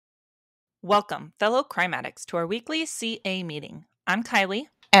Welcome, fellow crime addicts, to our weekly CA meeting. I'm Kylie.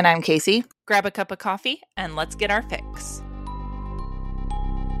 And I'm Casey. Grab a cup of coffee and let's get our fix.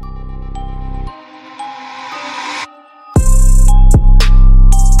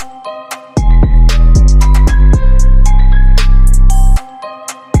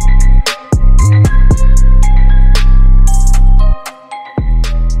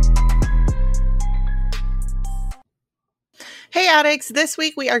 Hey addicts, this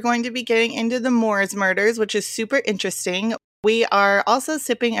week we are going to be getting into the Moors murders, which is super interesting. We are also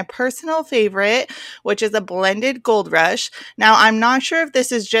sipping a personal favorite, which is a blended Gold Rush. Now, I'm not sure if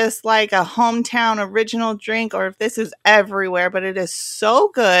this is just like a hometown original drink or if this is everywhere, but it is so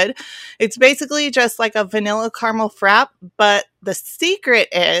good. It's basically just like a vanilla caramel frap, but the secret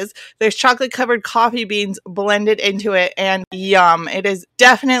is there's chocolate covered coffee beans blended into it, and yum. It is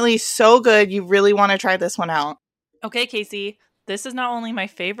definitely so good. You really want to try this one out. Okay, Casey, this is not only my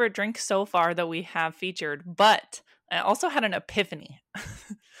favorite drink so far that we have featured, but I also had an epiphany.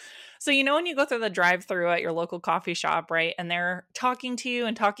 So, you know, when you go through the drive-thru at your local coffee shop, right? And they're talking to you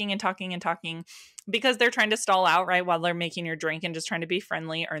and talking because they're trying to stall out, right? While they're making your drink and just trying to be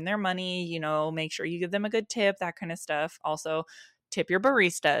friendly, earn their money, you know, make sure you give them a good tip, that kind of stuff. Also, tip your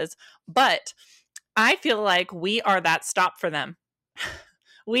baristas. But I feel like we are that stop for them.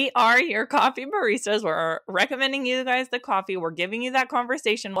 We are your coffee baristas. We're recommending you guys the coffee. We're giving you that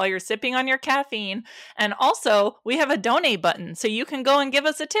conversation while you're sipping on your caffeine. And also, we have a donate button, so you can go and give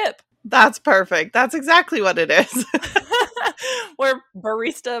us a tip. That's perfect. That's exactly what it is. We're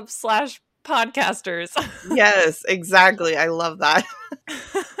barista / podcasters. Yes, exactly. I love that.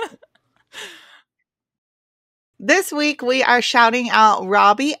 This week, we are shouting out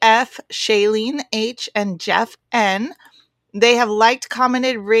Robbie F., Shailene H., and Jeff N. They have liked,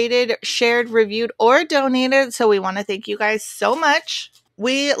 commented, rated, shared, reviewed, or donated, so we want to thank you guys so much.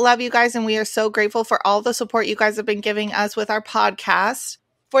 We love you guys, and we are so grateful for all the support you guys have been giving us with our podcast.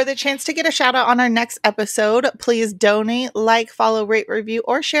 For the chance to get a shout out on our next episode, please donate, like, follow, rate, review,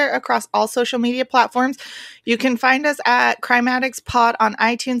 or share across all social media platforms. You can find us at Crime Addicts Pod on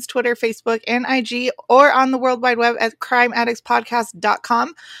iTunes, Twitter, Facebook, and IG, or on the World Wide Web at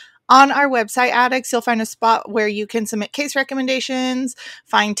crimeaddictspodcast.com. On our website, Addicts, you'll find a spot where you can submit case recommendations,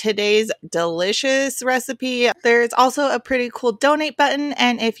 find today's delicious recipe. There's also a pretty cool donate button,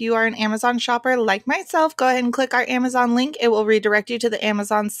 and if you are an Amazon shopper like myself, go ahead and click our Amazon link. It will redirect you to the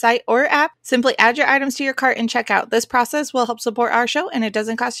Amazon site or app. Simply add your items to your cart and check out. This process will help support our show, and it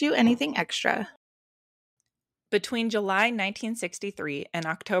doesn't cost you anything extra. Between July 1963 and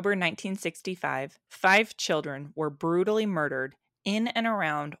October 1965, 5 children were brutally murdered in and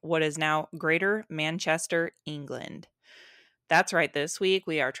around what is now Greater Manchester, England. That's right, this week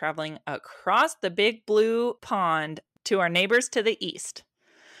we are traveling across the big blue pond to our neighbors to the east.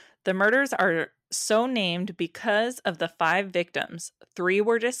 The murders are so named because of the 5 victims. 3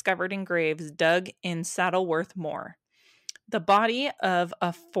 were discovered in graves dug in Saddleworth Moor. The body of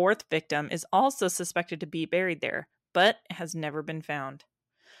a 4th victim is also suspected to be buried there, but has never been found.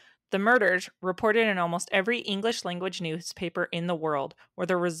 The murders, reported in almost every English-language newspaper in the world, were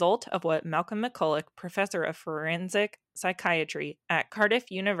the result of what Malcolm McCulloch, professor of forensic psychiatry at Cardiff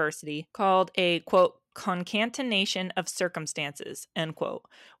University, called a, quote, concatenation of circumstances, end quote,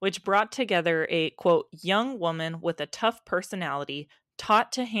 which brought together a, quote, young woman with a tough personality,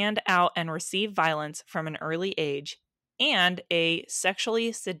 taught to hand out and receive violence from an early age, and a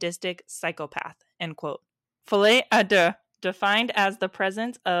sexually sadistic psychopath, end quote. Folie à deux, defined as the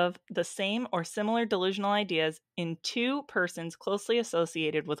presence of the same or similar delusional ideas in 2 persons closely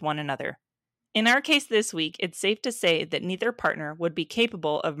associated with one another. In our case this week, it's safe to say that neither partner would be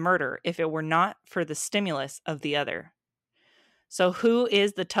capable of murder if it were not for the stimulus of the other. So who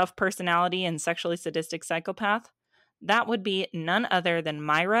is the tough personality and sexually sadistic psychopath? That would be none other than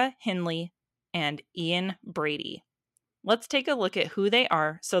Myra Hindley and Ian Brady. Let's take a look at who they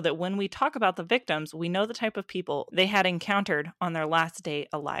are so that when we talk about the victims, we know the type of people they had encountered on their last day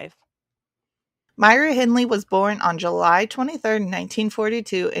alive. Myra Hindley was born on July 23,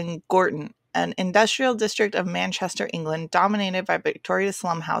 1942 in Gorton, an industrial district of Manchester, England, dominated by Victorian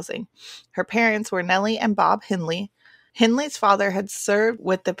slum housing. Her parents were Nellie and Bob Hindley. Hindley's father had served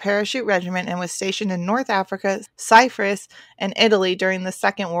with the Parachute Regiment and was stationed in North Africa, Cyprus, and Italy during the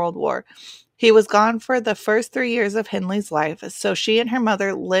Second World War. He was gone for the first 3 years of Hindley's life, so she and her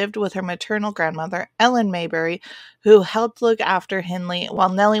mother lived with her maternal grandmother, Ellen Maybury, who helped look after Hindley while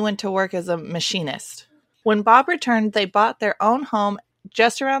Nellie went to work as a machinist. When Bob returned, they bought their own home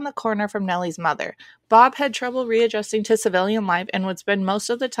just around the corner from Nellie's mother. Bob had trouble readjusting to civilian life and would spend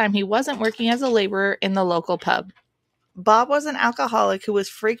most of the time he wasn't working as a laborer in the local pub. Bob was an alcoholic who was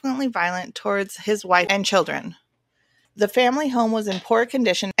frequently violent towards his wife and children. The family home was in poor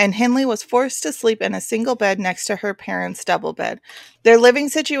condition, and Hindley was forced to sleep in a single bed next to her parents' double bed. Their living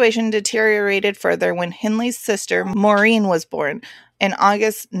situation deteriorated further when Hindley's sister, Maureen, was born in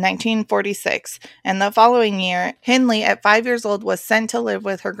August 1946, and the following year, Hindley, at 5 years old, was sent to live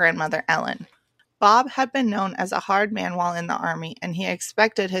with her grandmother, Ellen. Bob had been known as a hard man while in the army, and he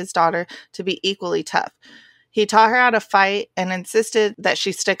expected his daughter to be equally tough. He taught her how to fight and insisted that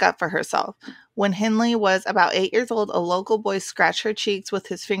she stick up for herself. When Hindley was about 8 years old, a local boy scratched her cheeks with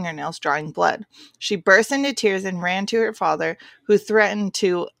his fingernails, drawing blood. She burst into tears and ran to her father, who threatened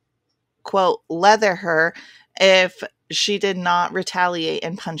to, quote, leather her if she did not retaliate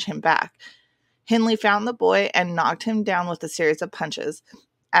and punch him back. Hindley found the boy and knocked him down with a series of punches.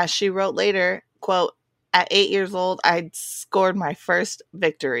 As she wrote later, quote, at 8 years old, I'd scored my first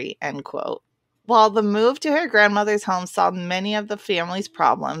victory, end quote. While the move to her grandmother's home solved many of the family's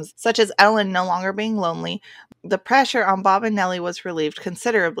problems, such as Ellen no longer being lonely, the pressure on Bob and Nellie was relieved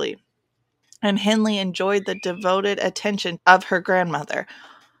considerably, and Hindley enjoyed the devoted attention of her grandmother.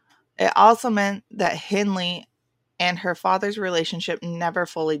 It also meant that Hindley and her father's relationship never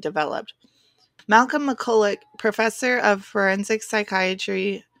fully developed. Malcolm McCulloch, professor of forensic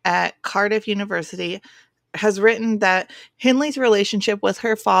psychiatry at Cardiff University, has written that Hindley's relationship with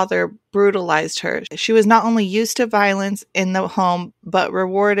her father brutalized her. She was not only used to violence in the home, but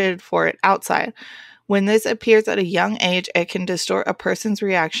rewarded for it outside. When this appears at a young age, it can distort a person's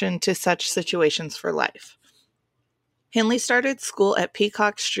reaction to such situations for life. Hindley started school at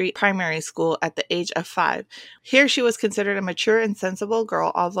Peacock Street Primary School at the age of 5. Here she was considered a mature and sensible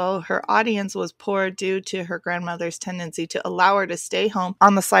girl, although her audience was poor due to her grandmother's tendency to allow her to stay home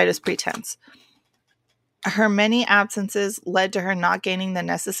on the slightest pretense. Her many absences led to her not gaining the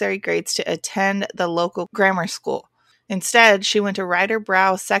necessary grades to attend the local grammar school. Instead, she went to Ryder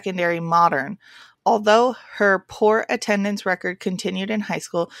Brow Secondary Modern. Although her poor attendance record continued in high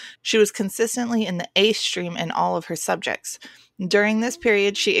school, she was consistently in the A stream in all of her subjects. During this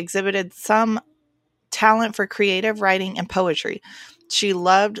period, she exhibited some talent for creative writing and poetry. She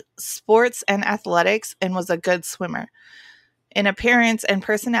loved sports and athletics and was a good swimmer. In appearance and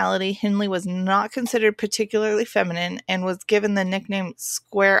personality, Hindley was not considered particularly feminine and was given the nickname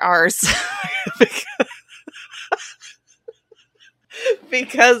Square R's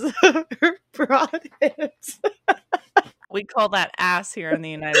because of her broad hips. We call that ass here in the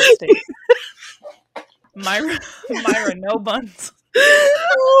United States. Myra, no buns.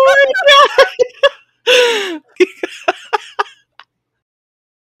 Oh my God.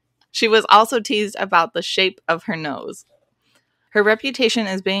 She was also teased about the shape of her nose. Her reputation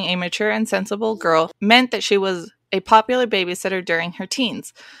as being a mature and sensible girl meant that she was a popular babysitter during her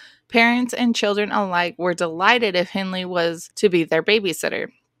teens. Parents and children alike were delighted if Hindley was to be their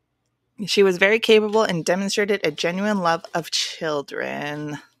babysitter. She was very capable and demonstrated a genuine love of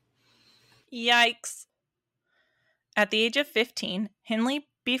children. Yikes. At the age of 15, Hindley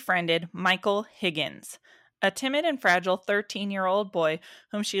befriended Michael Higgins, a timid and fragile 13-year-old boy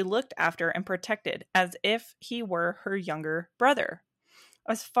whom she looked after and protected as if he were her younger brother.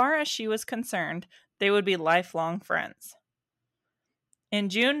 As far as she was concerned, they would be lifelong friends. In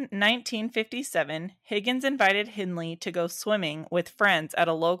June 1957, Higgins invited Hindley to go swimming with friends at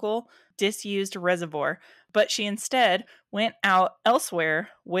a local disused reservoir, but she instead went out elsewhere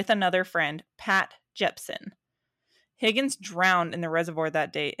with another friend, Pat Jepson. Higgins drowned in the reservoir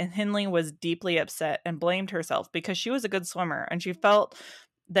that day, and Hindley was deeply upset and blamed herself because she was a good swimmer, and she felt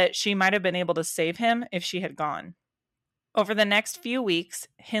that she might have been able to save him if she had gone. Over the next few weeks,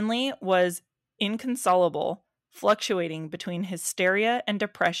 Hindley was inconsolable, fluctuating between hysteria and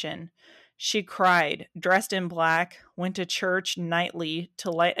depression. She cried, dressed in black, went to church nightly to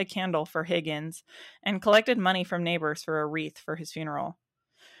light a candle for Higgins, and collected money from neighbors for a wreath for his funeral.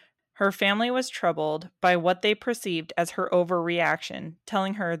 Her family was troubled by what they perceived as her overreaction,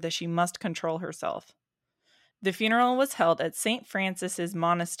 telling her that she must control herself. The funeral was held at St. Francis's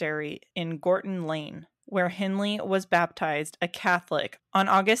Monastery in Gorton Lane, where Hindley was baptized a Catholic on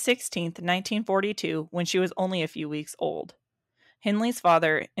August 16, 1942, when she was only a few weeks old. Hindley's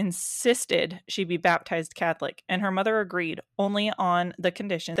father insisted she be baptized Catholic, and her mother agreed only on the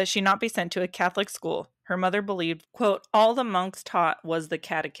condition that she not be sent to a Catholic school. Her mother believed, quote, all the monks taught was the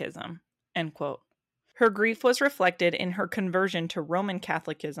catechism, end quote. Her grief was reflected in her conversion to Roman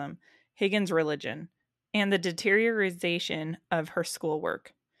Catholicism, Higgins' religion, and the deterioration of her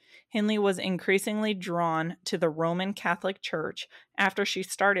schoolwork. Hindley was increasingly drawn to the Roman Catholic Church after she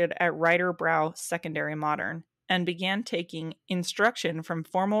started at Ryder Brow Secondary Modern, and began taking instruction from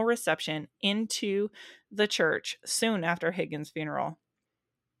formal reception into the church soon after Higgins' funeral.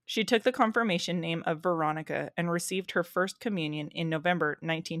 She took the confirmation name of Veronica and received her first communion in November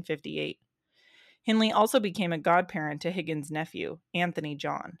 1958. Hindley also became a godparent to Higgins' nephew, Anthony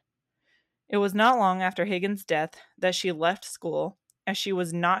John. It was not long after Higgins' death that she left school, as she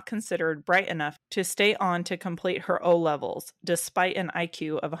was not considered bright enough to stay on to complete her O-levels, despite an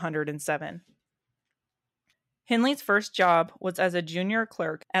IQ of 107. Hindley's first job was as a junior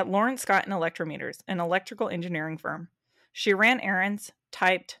clerk at Lawrence Scott & Electrometers, an electrical engineering firm. She ran errands,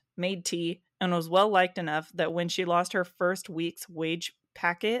 typed, made tea, and was well liked enough that when she lost her first week's wage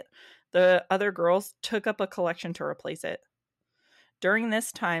packet, the other girls took up a collection to replace it. During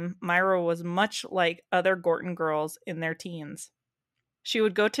this time, Myra was much like other Gorton girls in their teens. She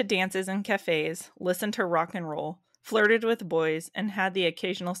would go to dances and cafes, listen to rock and roll, flirted with boys, and had the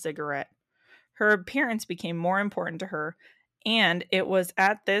occasional cigarette. Her appearance became more important to her, and it was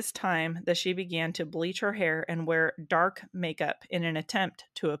at this time that she began to bleach her hair and wear dark makeup in an attempt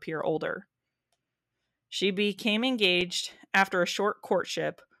to appear older. She became engaged after a short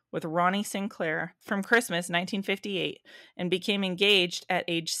courtship with Ronnie Sinclair from Christmas 1958 and became engaged at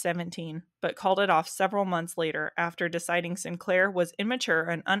age 17, but called it off several months later after deciding Sinclair was immature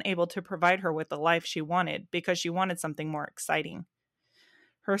and unable to provide her with the life she wanted because she wanted something more exciting.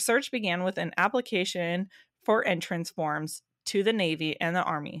 Her search began with an application for entrance forms to the Navy and the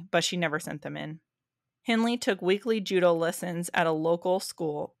Army, but she never sent them in. Hindley took weekly judo lessons at a local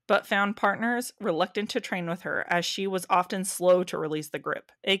school, but found partners reluctant to train with her as she was often slow to release the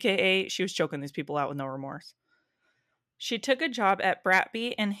grip, aka she was choking these people out with no remorse. She took a job at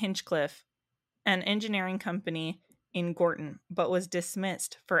Bratby and Hinchcliffe, an engineering company in Gorton, but was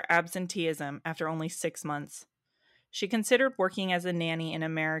dismissed for absenteeism after only 6 months. She considered working as a nanny in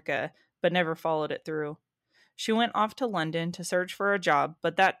America, but never followed it through. She went off to London to search for a job,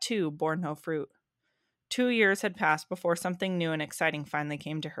 but that too bore no fruit. 2 years had passed before something new and exciting finally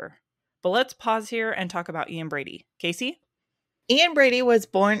came to her. But let's pause here and talk about Ian Brady. Casey? Ian Brady was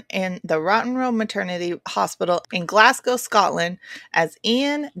born in the Rotten Row Maternity Hospital in Glasgow, Scotland, as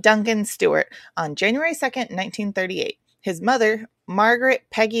Ian Duncan Stewart on January 2nd, 1938. His mother, Margaret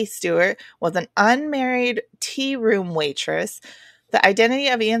Peggy Stewart, was an unmarried tea room waitress. The identity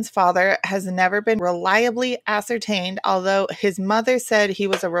of Ian's father has never been reliably ascertained, although his mother said he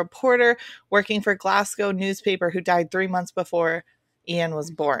was a reporter working for Glasgow newspaper who died 3 months before Ian was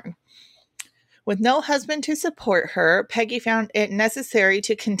born. With no husband to support her, Peggy found it necessary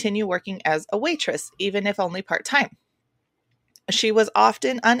to continue working as a waitress, even if only part-time. She was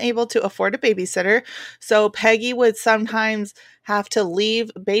often unable to afford a babysitter, so Peggy would sometimes have to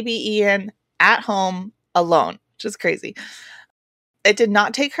leave baby Ian at home alone, which is crazy. It did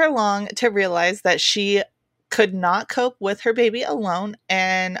not take her long to realize that she could not cope with her baby alone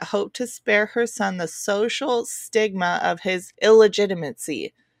and hoped to spare her son the social stigma of his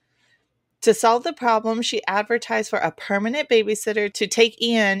illegitimacy. To solve the problem, she advertised for a permanent babysitter to take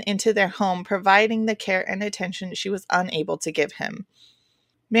Ian into their home, providing the care and attention she was unable to give him.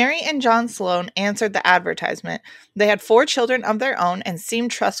 Mary and John Sloan answered the advertisement. They had 4 children of their own and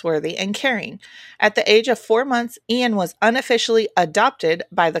seemed trustworthy and caring. At the age of 4 months, Ian was unofficially adopted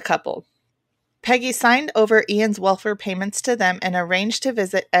by the couple. Peggy signed over Ian's welfare payments to them and arranged to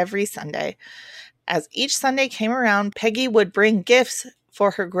visit every Sunday. As each Sunday came around, Peggy would bring gifts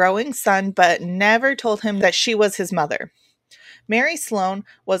for her growing son, but never told him that she was his mother. Mary Sloan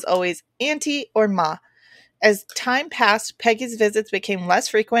was always Auntie or Ma. As time passed, Peggy's visits became less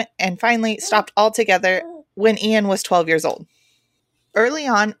frequent and finally stopped altogether when Ian was 12 years old. Early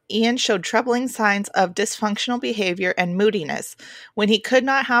on, Ian showed troubling signs of dysfunctional behavior and moodiness. When he could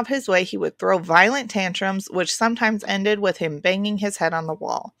not have his way, he would throw violent tantrums, which sometimes ended with him banging his head on the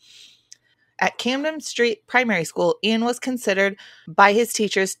wall. At Camden Street Primary School, Ian was considered by his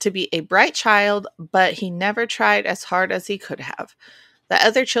teachers to be a bright child, but he never tried as hard as he could have. The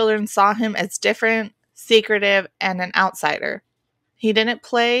other children saw him as different, secretive, and an outsider. He didn't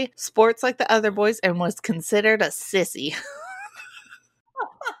play sports like the other boys and was considered a sissy.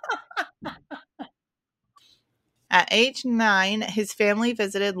 At age 9, his family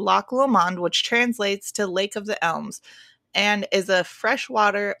visited Loch Lomond, which translates to Lake of the Elms, and is a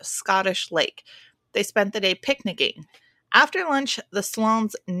freshwater Scottish lake. They spent the day picnicking. After lunch, the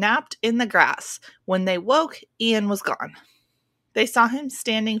Sloans napped in the grass. When they woke, Ian was gone. They saw him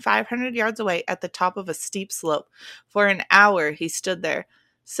standing 500 yards away at the top of a steep slope. For an hour, he stood there,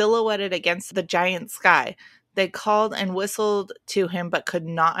 silhouetted against the giant sky. They called and whistled to him but could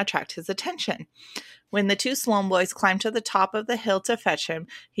not attract his attention. When the two Sloan boys climbed to the top of the hill to fetch him,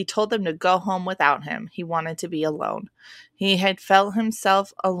 he told them to go home without him. He wanted to be alone. He had felt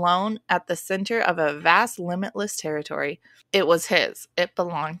himself alone at the center of a vast, limitless territory. It was his. It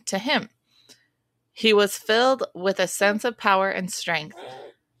belonged to him. He was filled with a sense of power and strength.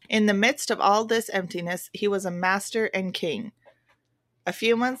 In the midst of all this emptiness, he was a master and king. A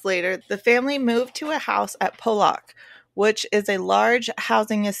few months later, the family moved to a house at Pollok, which is a large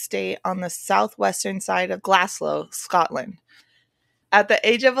housing estate on the southwestern side of Glasgow, Scotland. At the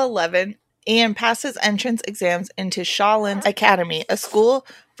age of 11, Ian passed his entrance exams into Shawlands Academy, a school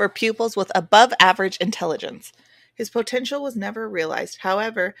for pupils with above-average intelligence. His potential was never realized.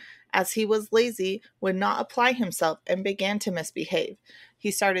 However, as he was lazy, would not apply himself, and began to misbehave.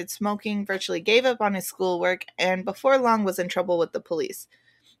 He started smoking, virtually gave up on his schoolwork, and before long was in trouble with the police.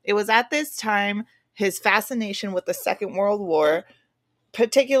 It was at this time his fascination with the Second World War,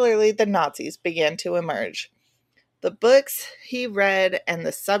 particularly the Nazis, began to emerge. The books he read and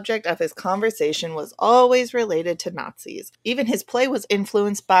the subject of his conversation was always related to Nazis. Even his play was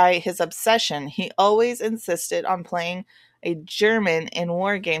influenced by his obsession. He always insisted on playing a German in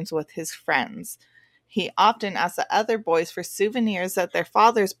war games with his friends. He often asked the other boys for souvenirs that their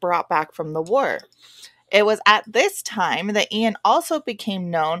fathers brought back from the war. It was at this time that Ian also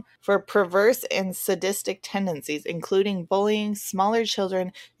became known for perverse and sadistic tendencies, including bullying smaller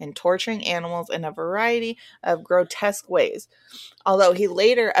children and torturing animals in a variety of grotesque ways, although he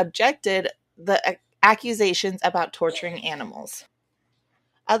later objected the accusations about torturing animals.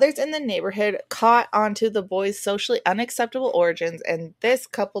 Others in the neighborhood caught onto the boy's socially unacceptable origins, and this,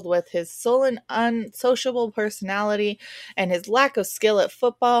 coupled with his sullen, unsociable personality and his lack of skill at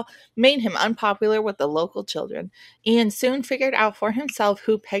football, made him unpopular with the local children. Ian soon figured out for himself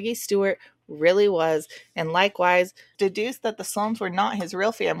who Peggy Stewart really was, and likewise deduced that the Sloans were not his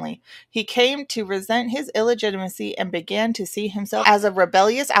real family. He came to resent his illegitimacy and began to see himself as a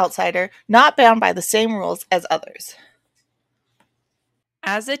rebellious outsider, not bound by the same rules as others.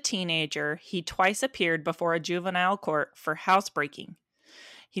 As a teenager, he twice appeared before a juvenile court for housebreaking.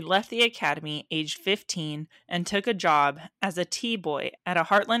 He left the academy aged 15 and took a job as a tea boy at a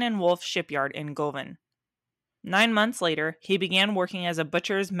Hartland and Wolff shipyard in Govan. 9 months later, he began working as a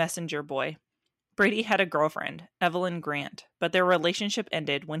butcher's messenger boy. Brady had a girlfriend, Evelyn Grant, but their relationship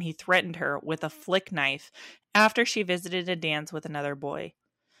ended when he threatened her with a flick knife after she visited a dance with another boy.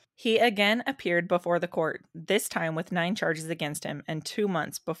 He again appeared before the court, this time with 9 charges against him, and 2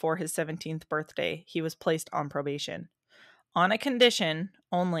 months before his 17th birthday, he was placed on probation, on a condition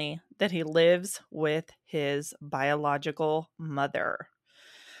only that he lives with his biological mother.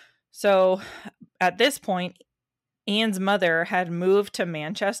 So, at this point, Ian's mother had moved to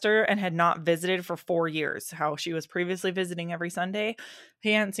Manchester and had not visited for 4 years. How she was previously visiting every Sunday,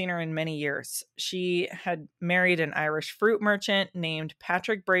 he hadn't seen her in many years. She had married an Irish fruit merchant named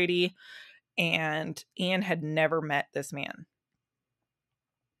Patrick Brady, and Ian had never met this man.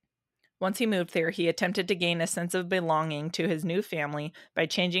 Once he moved there, he attempted to gain a sense of belonging to his new family by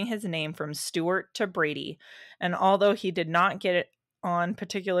changing his name from Stewart to Brady. And although he did not get on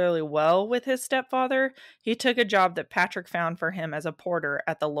particularly well with his stepfather, he took a job that Patrick found for him as a porter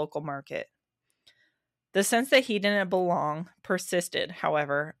at the local market. The sense that he didn't belong persisted,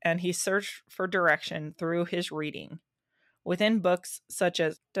 however, and he searched for direction through his reading. Within books such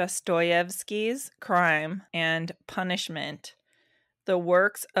as Dostoevsky's Crime and Punishment, the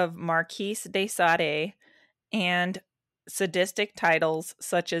works of Marquis de Sade, and sadistic titles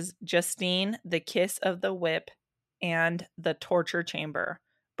such as Justine, The Kiss of the Whip, and The Torture Chamber,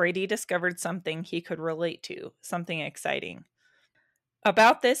 Brady discovered something he could relate to, something exciting.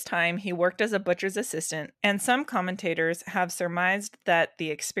 About this time, he worked as a butcher's assistant, and some commentators have surmised that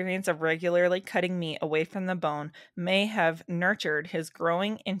the experience of regularly cutting meat away from the bone may have nurtured his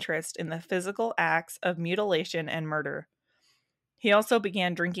growing interest in the physical acts of mutilation and murder. He also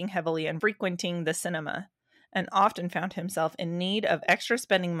began drinking heavily and frequenting the cinema, and often found himself in need of extra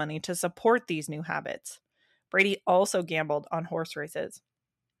spending money to support these new habits. Brady also gambled on horse races.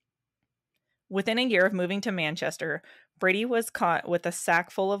 Within a year of moving to Manchester, Brady was caught with a sack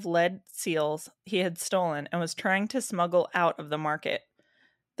full of lead seals he had stolen and was trying to smuggle out of the market.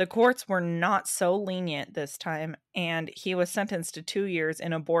 The courts were not so lenient this time, and he was sentenced to 2 years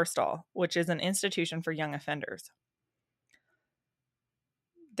in a boar stall, which is an institution for young offenders.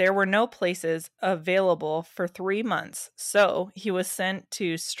 There were no places available for 3 months, so he was sent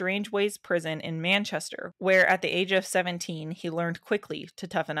to Strangeways Prison in Manchester, where at the age of 17 he learned quickly to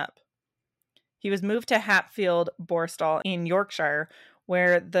toughen up. He was moved to Hatfield Borstal in Yorkshire,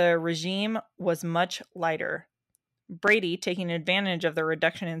 where the regime was much lighter. Brady, taking advantage of the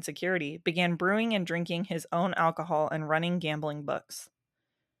reduction in security, began brewing and drinking his own alcohol and running gambling books.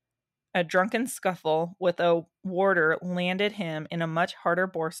 A drunken scuffle with a warder landed him in a much harder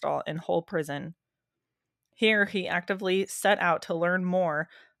borstal in Hull prison. Here he actively set out to learn more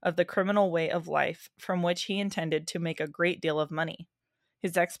of the criminal way of life, from which he intended to make a great deal of money.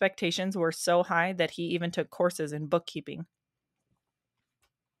 His expectations were so high that he even took courses in bookkeeping.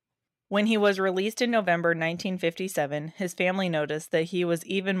 When he was released in November 1957, his family noticed that he was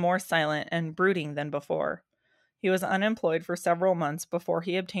even more silent and brooding than before. He was unemployed for several months before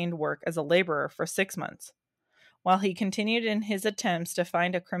he obtained work as a laborer for 6 months. While he continued in his attempts to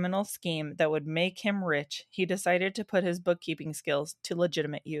find a criminal scheme that would make him rich, he decided to put his bookkeeping skills to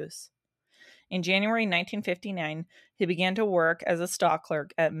legitimate use. In January 1959, he began to work as a stock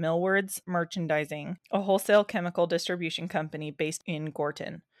clerk at Millwards Merchandising, a wholesale chemical distribution company based in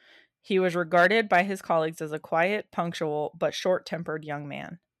Gorton. He was regarded by his colleagues as a quiet, punctual, but short-tempered young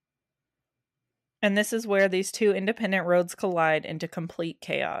man. And this is where these two independent roads collide into complete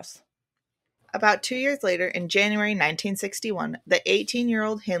chaos. About 2 years later, in January 1961, the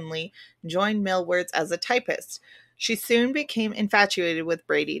 18-year-old Hindley joined Millwards as a typist. She soon became infatuated with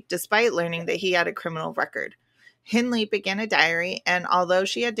Brady, despite learning that he had a criminal record. Hindley began a diary, and although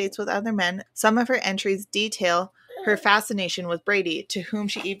she had dates with other men, some of her entries detail her fascination with Brady, to whom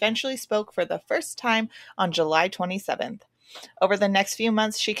she eventually spoke for the first time on July 27th. Over the next few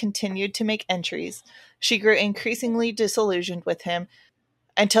months, she continued to make entries. She grew increasingly disillusioned with him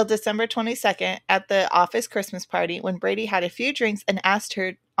until December 22nd at the office Christmas party, when Brady had a few drinks and asked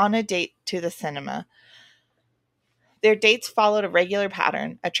her on a date to the cinema. Their dates followed a regular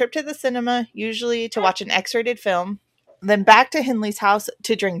pattern: a trip to the cinema, usually to watch an X-rated film, then back to Hindley's house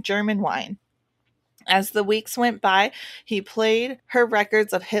to drink German wine. As the weeks went by, he played her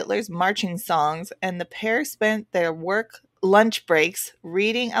records of Hitler's marching songs, and the pair spent their work lunch breaks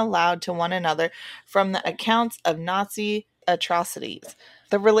reading aloud to one another from the accounts of Nazi atrocities.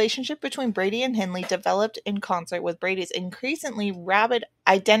 The relationship between Brady and Hindley developed in concert with Brady's increasingly rabid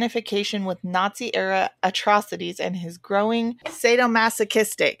identification with Nazi-era atrocities and his growing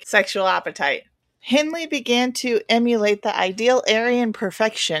sadomasochistic sexual appetite. Hindley began to emulate the ideal Aryan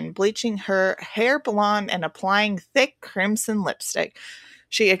perfection, bleaching her hair blonde and applying thick crimson lipstick.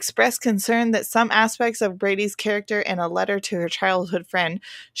 She expressed concern that some aspects of Brady's character in a letter to her childhood friend.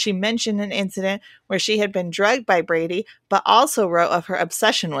 She mentioned an incident where she had been drugged by Brady, but also wrote of her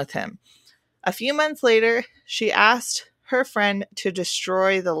obsession with him. A few months later, she asked her friend to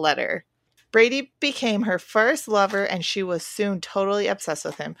destroy the letter. Brady became her first lover, and she was soon totally obsessed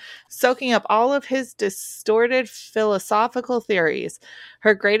with him, soaking up all of his distorted philosophical theories.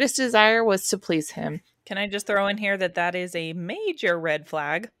 Her greatest desire was to please him. Can I just throw in here that is a major red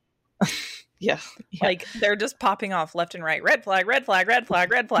flag? Yeah. Like, they're just popping off left and right. Red flag, red flag, red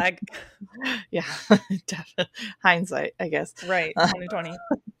flag, red flag. Yeah, definitely. Hindsight, I guess. Right, 2020.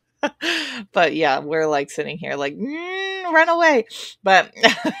 But yeah, we're like sitting here like, run away. But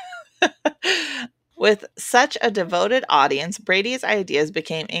with such a devoted audience, Brady's ideas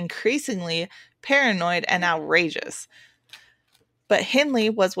became increasingly paranoid and outrageous. But Hindley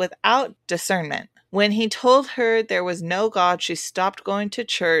was without discernment. When he told her there was no God, she stopped going to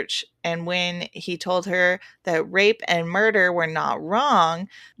church. And when he told her that rape and murder were not wrong,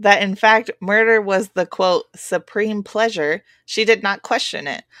 that in fact murder was the, quote, supreme pleasure, she did not question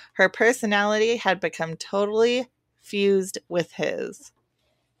it. Her personality had become totally fused with his.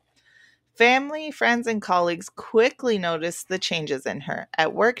 Family, friends, and colleagues quickly noticed the changes in her.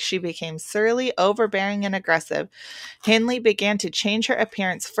 At work, she became surly, overbearing, and aggressive. Hindley began to change her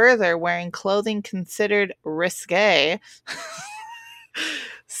appearance further, wearing clothing considered risque,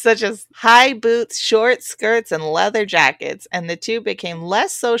 such as high boots, short skirts, and leather jackets, and the two became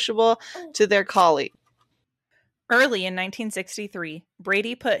less sociable to their colleagues. Early in 1963,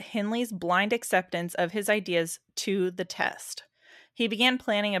 Brady put Hindley's blind acceptance of his ideas to the test. He began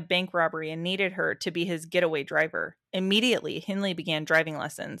planning a bank robbery and needed her to be his getaway driver. Immediately, Hindley began driving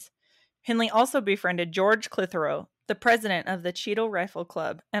lessons. Hindley also befriended George Clitheroe, the president of the Cheadle Rifle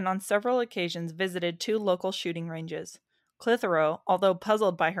Club, and on several occasions visited 2 local shooting ranges. Clitheroe, although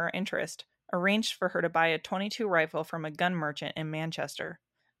puzzled by her interest, arranged for her to buy a .22 rifle from a gun merchant in Manchester.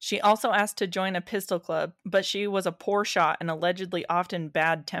 She also asked to join a pistol club, but she was a poor shot and allegedly often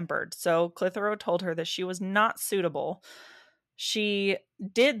bad-tempered, so Clitheroe told her that she was not suitable. She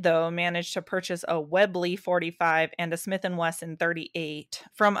did, though, manage to purchase a Webley .45 and a Smith & Wesson .38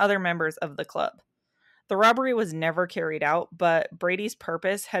 from other members of the club. The robbery was never carried out, but Brady's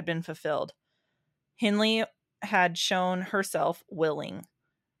purpose had been fulfilled. Hindley had shown herself willing.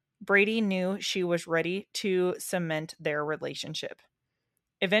 Brady knew she was ready to cement their relationship.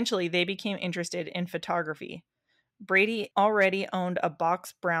 Eventually, they became interested in photography. Brady already owned a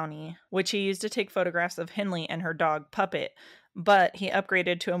box Brownie, which he used to take photographs of Henley and her dog Puppet, but he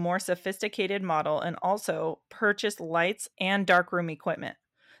upgraded to a more sophisticated model and also purchased lights and darkroom equipment.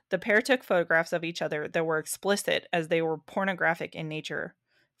 The pair took photographs of each other that were explicit as they were pornographic in nature.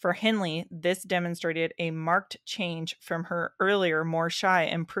 For Henley, this demonstrated a marked change from her earlier, more shy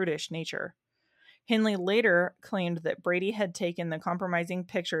and prudish nature. Henley later claimed that Brady had taken the compromising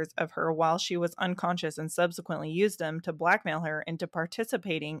pictures of her while she was unconscious and subsequently used them to blackmail her into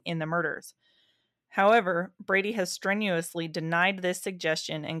participating in the murders. However, Brady has strenuously denied this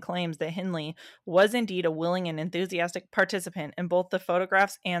suggestion and claims that Henley was indeed a willing and enthusiastic participant in both the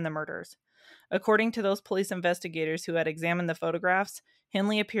photographs and the murders. According to those police investigators who had examined the photographs,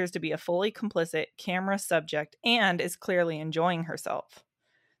 Henley appears to be a fully complicit camera subject and is clearly enjoying herself.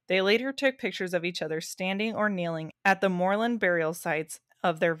 They later took pictures of each other standing or kneeling at the moorland burial sites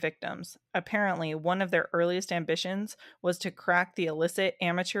of their victims. Apparently, one of their earliest ambitions was to crack the illicit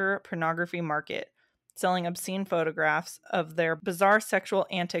amateur pornography market, selling obscene photographs of their bizarre sexual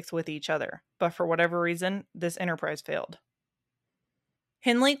antics with each other. But for whatever reason, this enterprise failed.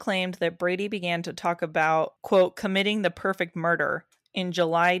 Henley claimed that Brady began to talk about, quote, committing the perfect murder in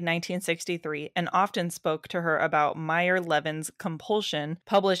July 1963 and often spoke to her about Meyer Levin's Compulsion,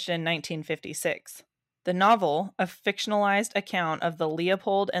 published in 1956. The novel, a fictionalized account of the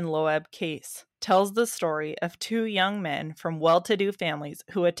Leopold and Loeb case, tells the story of two young men from well-to-do families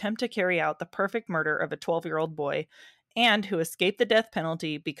who attempt to carry out the perfect murder of a 12-year-old boy and who escape the death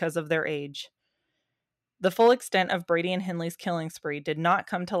penalty because of their age. The full extent of Brady and Henley's killing spree did not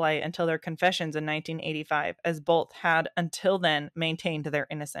come to light until their confessions in 1985, as both had until then maintained their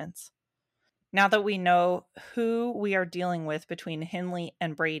innocence. Now that we know who we are dealing with between Henley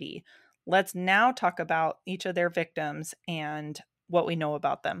and Brady, let's now talk about each of their victims and what we know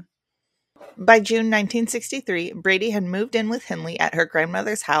about them. By June 1963, Brady had moved in with Henley at her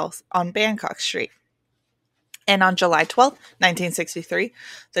grandmother's house on Bangkok Street. And on July 12, 1963,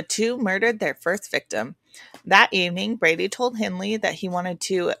 the two murdered their first victim. That evening, Brady told Henley that he wanted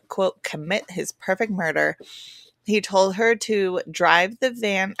to, quote, commit his perfect murder. He told her to drive the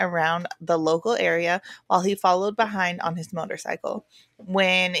van around the local area while he followed behind on his motorcycle.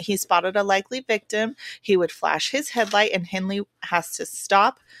 When he spotted a likely victim, he would flash his headlight and Henley has to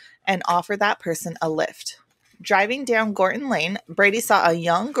stop and offer that person a lift. Driving down Gorton Lane, Brady saw a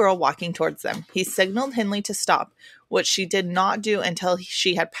young girl walking towards them. He signaled Henley to stop, which she did not do until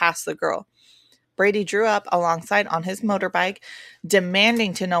she had passed the girl. Brady drew up alongside on his motorbike,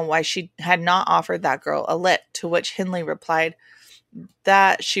 demanding to know why she had not offered that girl a lift, to which Henley replied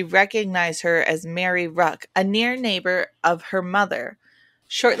that she recognized her as Mary Ruck, a near neighbor of her mother.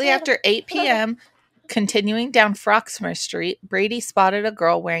 Shortly after 8 p.m., continuing down Froxmer Street, Brady spotted a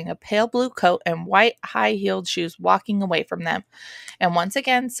girl wearing a pale blue coat and white high-heeled shoes walking away from them, and once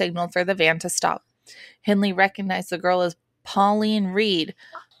again signaled for the van to stop. Henley recognized the girl as Pauline Reed,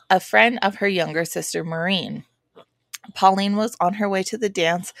 a friend of her younger sister, Maureen. Pauline was on her way to the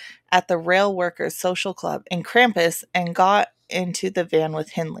dance at the Rail Workers Social Club in Krampus and got into the van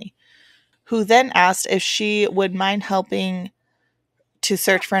with Henley, who then asked if she would mind helping to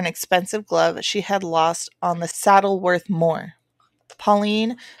search for an expensive glove she had lost on the Saddleworth Moor.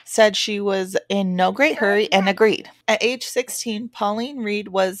 Pauline said she was in no great hurry and agreed. At age 16, Pauline Reed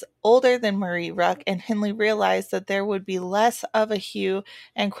was older than Marie Ruck, and Henley realized that there would be less of a hue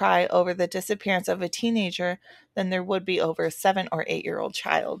and cry over the disappearance of a teenager than there would be over a 7 or 8-year-old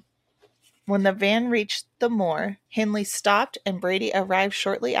child. When the van reached the moor, Henley stopped and Brady arrived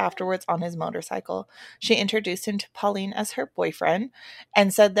shortly afterwards on his motorcycle. She introduced him to Pauline as her boyfriend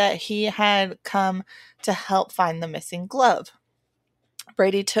and said that he had come to help find the missing glove.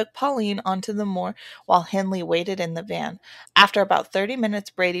 Brady took Pauline onto the moor while Henley waited in the van. After about 30 minutes,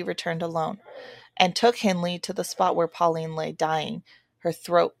 Brady returned alone and took Henley to the spot where Pauline lay dying, her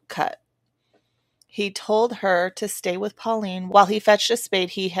throat cut. He told her to stay with Pauline while he fetched a spade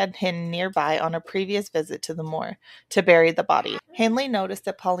he had hidden nearby on a previous visit to the moor to bury the body. Henley noticed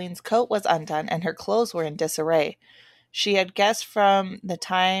that Pauline's coat was undone and her clothes were in disarray. She had guessed from the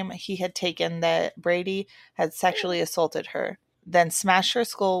time he had taken that Brady had sexually assaulted her, then smashed her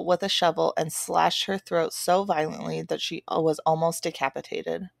skull with a shovel and slashed her throat so violently that she was almost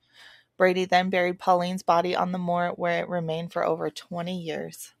decapitated. Brady then buried Pauline's body on the moor where it remained for over 20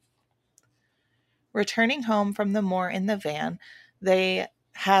 years. Returning home from the moor in the van, they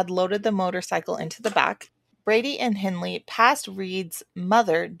had loaded the motorcycle into the back. Brady and Henley passed Reed's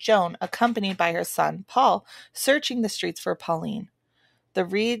mother, Joan, accompanied by her son, Paul, searching the streets for Pauline. The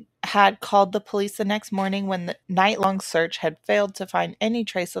Reed had called the police the next morning when the night-long search had failed to find any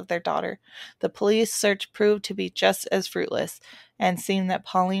trace of their daughter. The police search proved to be just as fruitless, and seemed that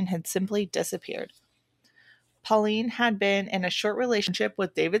Pauline had simply disappeared. Pauline had been in a short relationship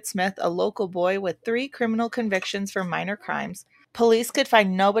with David Smith, a local boy with 3 criminal convictions for minor crimes. Police could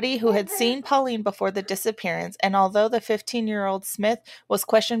find nobody who had seen Pauline before the disappearance, and although the 15-year-old Smith was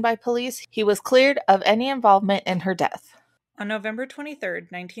questioned by police, he was cleared of any involvement in her death. On November 23,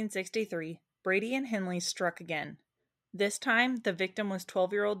 1963, Brady and Henley struck again. This time, the victim was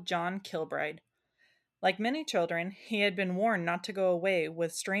 12-year-old John Kilbride. Like many children, he had been warned not to go away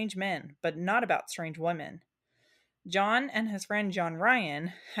with strange men, but not about strange women. John and his friend John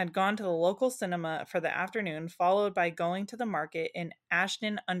Ryan had gone to the local cinema for the afternoon, followed by going to the market in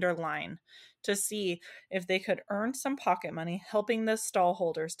Ashton-under-Lyne to see if they could earn some pocket money helping the stall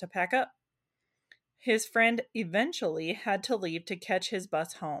holders to pack up. His friend eventually had to leave to catch his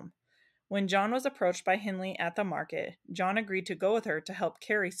bus home. When John was approached by Henley at the market, John agreed to go with her to help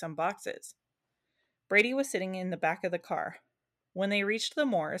carry some boxes. Brady was sitting in the back of the car. When they reached the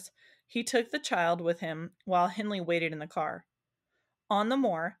moors, he took the child with him while Henley waited in the car. On the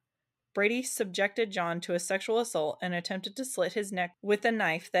moor, Brady subjected John to a sexual assault and attempted to slit his neck with a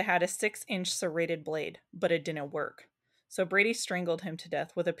knife that had a 6-inch serrated blade, but it didn't work. So Brady strangled him to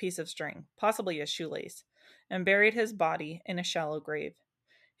death with a piece of string, possibly a shoelace, and buried his body in a shallow grave.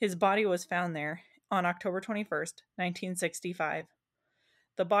 His body was found there on October 21st, 1965.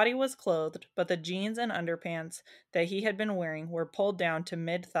 The body was clothed, but the jeans and underpants that he had been wearing were pulled down to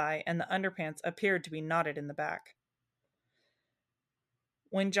mid-thigh, and the underpants appeared to be knotted in the back.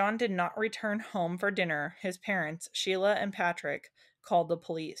 When John did not return home for dinner, his parents, Sheila and Patrick, called the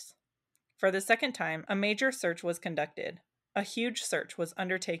police. For the second time, a major search was conducted. A huge search was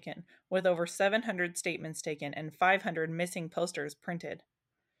undertaken, with over 700 statements taken and 500 missing posters printed.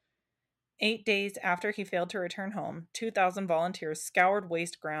 8 days after he failed to return home, 2,000 volunteers scoured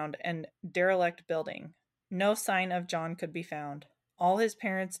waste ground and derelict building. No sign of John could be found. All his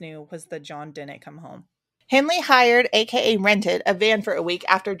parents knew was that John didn't come home. Henley hired, aka rented, a van for a week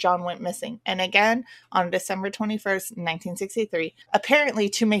after John went missing, and again on December 21st, 1963, apparently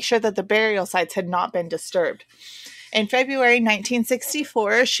to make sure that the burial sites had not been disturbed. In February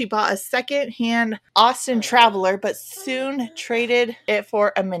 1964, she bought a second-hand Austin Traveler, but soon traded it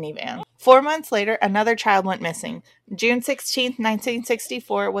for a minivan. 4 months later, another child went missing. June 16,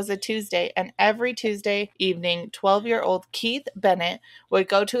 1964 was a Tuesday, and every Tuesday evening, 12-year-old Keith Bennett would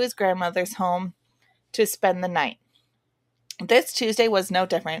go to his grandmother's home to spend the night. This Tuesday was no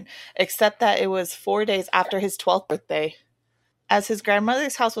different, except that it was 4 days after his 12th birthday. As his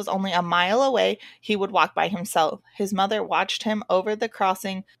grandmother's house was only a mile away, he would walk by himself. His mother watched him over the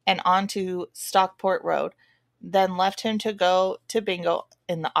crossing and onto Stockport Road, then left him to go to bingo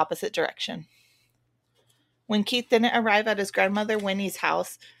in the opposite direction. When Keith didn't arrive at his grandmother Winnie's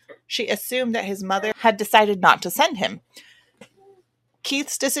house, she assumed that his mother had decided not to send him.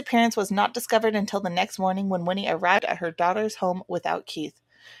 Keith's disappearance was not discovered until the next morning when Winnie arrived at her daughter's home without Keith.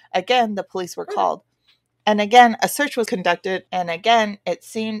 Again, the police were called. And again, a search was conducted, and again, it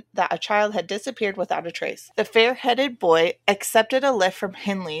seemed that a child had disappeared without a trace. The fair-headed boy accepted a lift from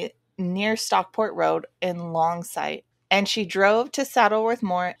Henley near Stockport Road in Longsight, and she drove to Saddleworth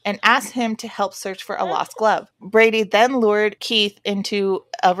Moor and asked him to help search for a lost glove. Brady then lured Keith into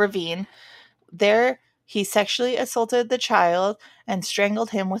a ravine. There, he sexually assaulted the child and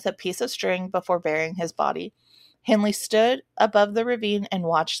strangled him with a piece of string before burying his body. Henley stood above the ravine and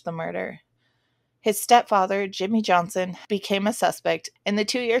watched the murder. His stepfather, Jimmy Johnson, became a suspect. In the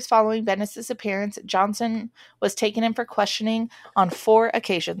 2 years following Bennett's disappearance, Johnson was taken in for questioning on 4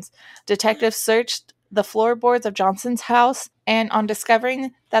 occasions. Detectives searched the floorboards of Johnson's house, and on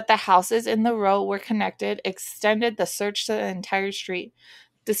discovering that the houses in the row were connected, extended the search to the entire street.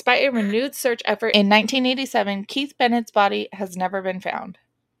 Despite a renewed search effort in 1987, Keith Bennett's body has never been found.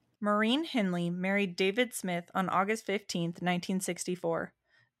 Maureen Henley married David Smith on August 15, 1964.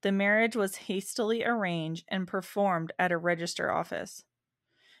 The marriage was hastily arranged and performed at a register office.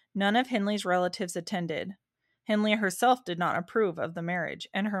 None of Henley's relatives attended. Henley herself did not approve of the marriage,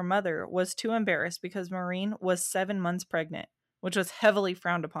 and her mother was too embarrassed because Maureen was 7 months pregnant, which was heavily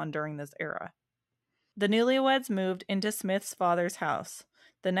frowned upon during this era. The newlyweds moved into Smith's father's house.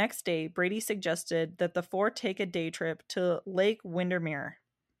 The next day, Brady suggested that the 4 take a day trip to Lake Windermere.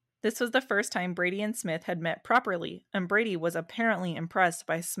 This was the first time Brady and Smith had met properly, and Brady was apparently impressed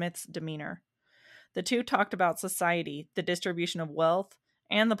by Smith's demeanor. The two talked about society, the distribution of wealth,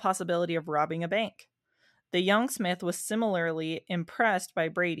 and the possibility of robbing a bank. The young Smith was similarly impressed by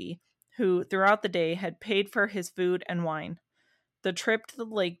Brady, who throughout the day had paid for his food and wine. The trip to the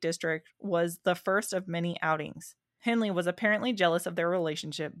Lake District was the first of many outings. Hindley was apparently jealous of their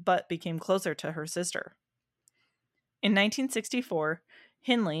relationship, but became closer to her sister. In 1964,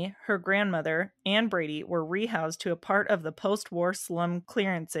 Hindley, her grandmother, and Brady were rehoused to a part of the post-war slum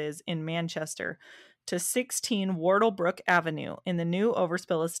clearances in Manchester to 16 Wardlebrook Avenue in the new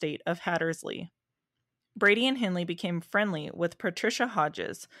Overspill estate of Hattersley. Brady and Hindley became friendly with Patricia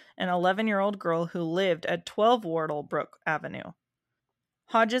Hodges, an 11-year-old girl who lived at 12 Wardlebrook Avenue.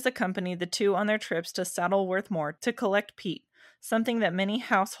 Hodges accompanied the two on their trips to Saddleworth Moor to collect peat, something that many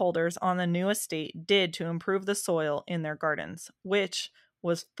householders on the new estate did to improve the soil in their gardens, which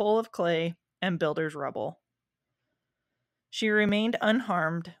was full of clay and builder's rubble. She remained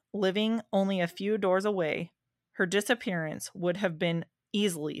unharmed, living only a few doors away. Her disappearance would have been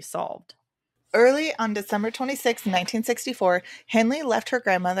easily solved. Early on December 26, 1964, Hindley left her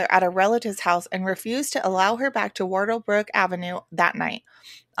grandmother at a relative's house and refused to allow her back to Wardlebrook Avenue that night.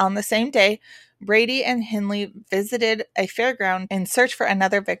 On the same day, Brady and Hindley visited a fairground in search for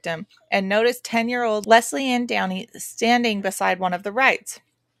another victim and noticed 10-year-old Leslie Ann Downey standing beside one of the rides.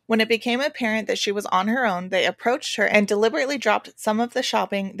 When it became apparent that she was on her own, they approached her and deliberately dropped some of the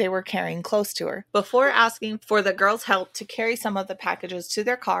shopping they were carrying close to her, before asking for the girls' help to carry some of the packages to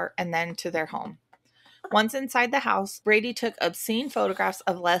their car and then to their home. Once inside the house, Brady took obscene photographs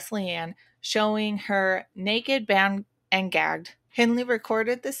of Leslie Ann, showing her naked, bound, and gagged. Hindley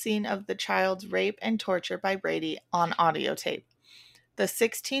recorded the scene of the child's rape and torture by Brady on audio tape. The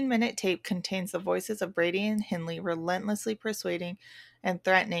 16-minute tape contains the voices of Brady and Hindley relentlessly persuading and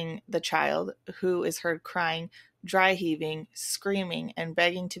threatening the child, who is heard crying, dry heaving, screaming, and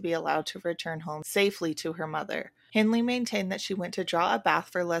begging to be allowed to return home safely to her mother. Hindley maintained that she went to draw a bath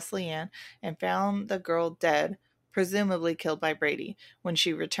for Leslie Ann and found the girl dead, presumably killed by Brady, when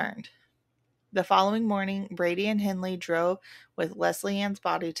she returned. The following morning, Brady and Hindley drove with Leslie Ann's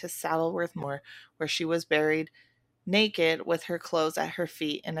body to Saddleworth Moor, where she was buried naked with her clothes at her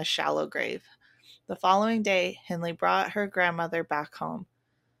feet in a shallow grave. The following day, Hindley brought her grandmother back home.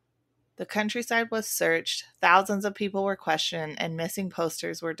 The countryside was searched, thousands of people were questioned, and missing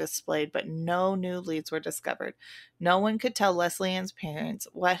posters were displayed, but no new leads were discovered. No one could tell Leslie Ann's parents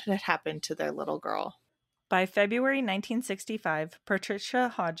what had happened to their little girl. By February 1965, Patricia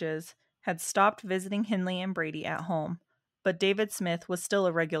Hodges had stopped visiting Hindley and Brady at home, but David Smith was still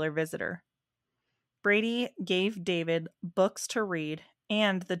a regular visitor. Brady gave David books to read,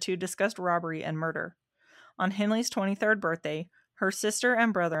 and the two discussed robbery and murder. On Hindley's 23rd birthday, her sister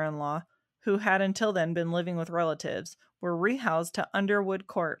and brother-in-law, who had until then been living with relatives, were rehoused to Underwood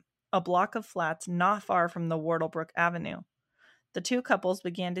Court, a block of flats not far from the Wardlebrook Avenue. The two couples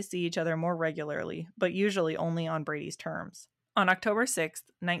began to see each other more regularly, but usually only on Brady's terms. On October 6,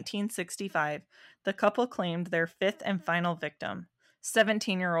 1965, the couple claimed their fifth and final victim,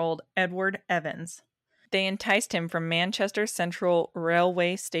 17-year-old Edward Evans. They enticed him from Manchester Central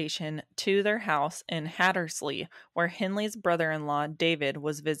Railway Station to their house in Hattersley, where Hindley's brother-in-law David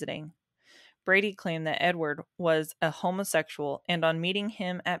was visiting. Brady claimed that Edward was a homosexual and on meeting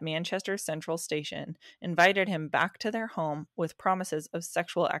him at Manchester Central Station, invited him back to their home with promises of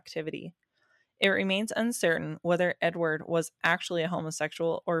sexual activity. It remains uncertain whether Edward was actually a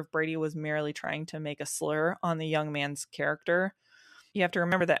homosexual or if Brady was merely trying to make a slur on the young man's character. You have to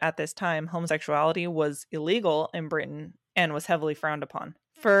remember that at this time, homosexuality was illegal in Britain and was heavily frowned upon.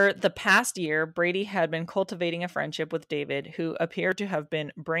 For the past year, Brady had been cultivating a friendship with David, who appeared to have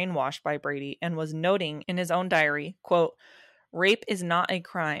been brainwashed by Brady and was noting in his own diary, quote, "Rape is not a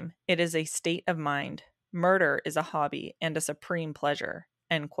crime. It is a state of mind. Murder is a hobby and a supreme pleasure,"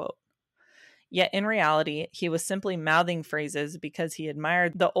 end quote. Yet in reality, he was simply mouthing phrases because he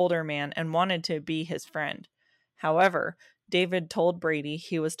admired the older man and wanted to be his friend. However, David told Brady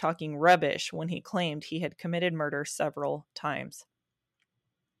he was talking rubbish when he claimed he had committed murder several times.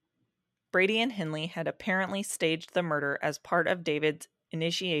 Brady and Hindley had apparently staged the murder as part of David's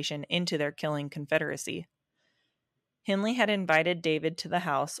initiation into their killing confederacy. Hindley had invited David to the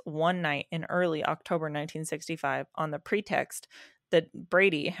house one night in early October 1965 on the pretext that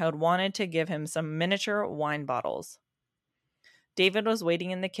Brady had wanted to give him some miniature wine bottles. David was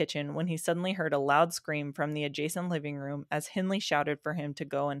waiting in the kitchen when he suddenly heard a loud scream from the adjacent living room as Hindley shouted for him to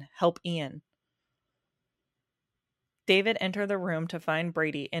go and help Ian. David entered the room to find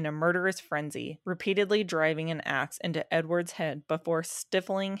Brady in a murderous frenzy, repeatedly driving an axe into Edward's head before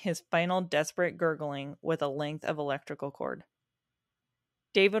stifling his final desperate gurgling with a length of electrical cord.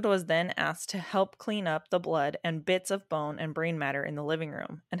 David was then asked to help clean up the blood and bits of bone and brain matter in the living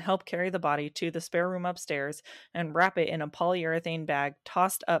room and help carry the body to the spare room upstairs and wrap it in a polyurethane bag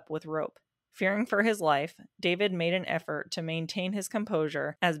tossed up with rope. Fearing for his life, David made an effort to maintain his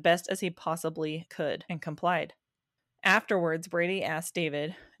composure as best as he possibly could and complied. Afterwards, Brady asked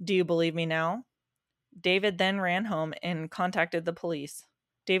David, "Do you believe me now?" David then ran home and contacted the police.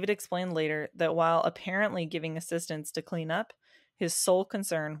 David explained later that while apparently giving assistance to clean up, his sole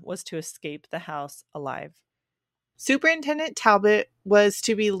concern was to escape the house alive. Superintendent Talbot was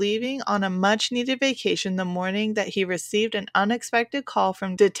to be leaving on a much-needed vacation the morning that he received an unexpected call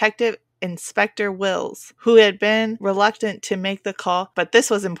from Detective Inspector Wills, who had been reluctant to make the call, but this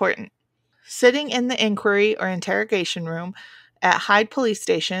was important. Sitting in the inquiry or interrogation room at Hyde Police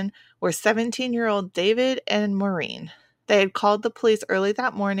Station were 17-year-old David and Maureen. They had called the police early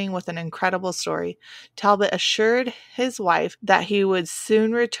that morning with an incredible story. Talbot assured his wife that he would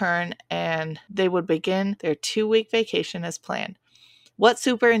soon return and they would begin their 2-week vacation as planned. What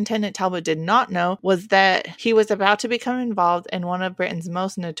Superintendent Talbot did not know was that he was about to become involved in one of Britain's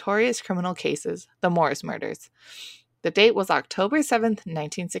most notorious criminal cases, the Moors murders. The date was October 7th,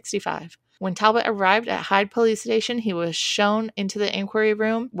 1965. When Talbot arrived at Hyde Police Station, he was shown into the inquiry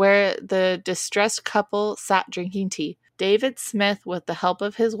room where the distressed couple sat drinking tea. David Smith, with the help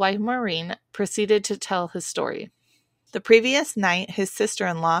of his wife Maureen, proceeded to tell his story. The previous night, his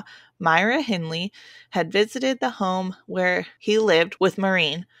sister-in-law, Myra Hindley, had visited the home where he lived with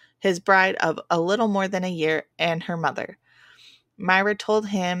Maureen, his bride of a little more than a year, and her mother. Myra told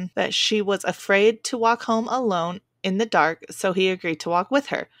him that she was afraid to walk home alone in the dark, so he agreed to walk with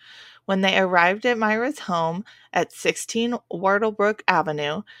her. When they arrived at Myra's home at 16 Wardlebrook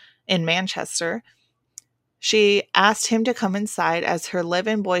Avenue in Manchester, she asked him to come inside as her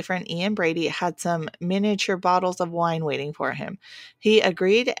live-in boyfriend Ian Brady had some miniature bottles of wine waiting for him. He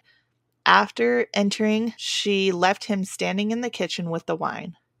agreed. After entering, she left him standing in the kitchen with the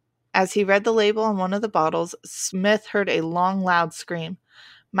wine. As he read the label on one of the bottles, Smith heard a long, loud scream.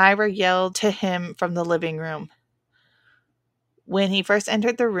 Myra yelled to him from the living room. When he first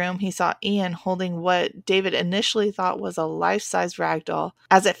entered the room, he saw Ian holding what David initially thought was a life-size rag doll.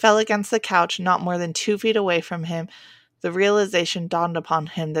 As it fell against the couch not more than 2 feet away from him, the realization dawned upon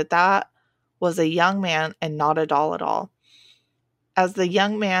him that that was a young man and not a doll at all. As the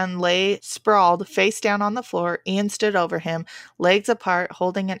young man lay sprawled face down on the floor, Ian stood over him, legs apart,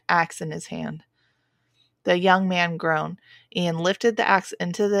 holding an axe in his hand. The young man groaned. Ian lifted the axe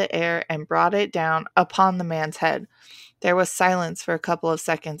into the air and brought it down upon the man's head. There was silence for a couple of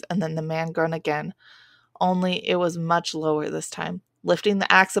seconds, and then the man groaned again, only it was much lower this time. Lifting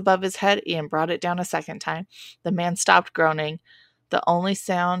the axe above his head, Ian brought it down a second time. The man stopped groaning. The only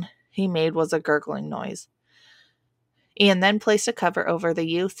sound he made was a gurgling noise. Ian then placed a cover over the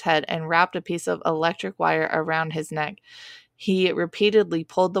youth's head and wrapped a piece of electric wire around his neck. He repeatedly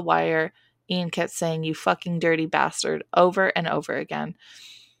pulled the wire. Ian kept saying, "You fucking dirty bastard," over and over again.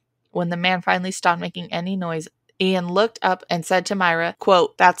 When the man finally stopped making any noise, Ian looked up and said to Myra,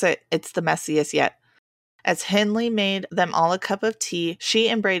 quote, "That's it. It's the messiest yet." As Hindley made them all a cup of tea, she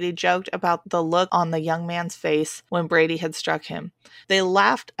and Brady joked about the look on the young man's face when Brady had struck him. They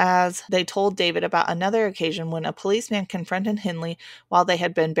laughed as they told David about another occasion when a policeman confronted Hindley while they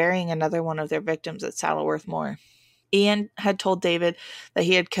had been burying another one of their victims at Saddleworth Moor. Ian had told David that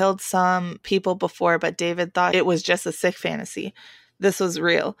he had killed some people before, but David thought it was just a sick fantasy. This was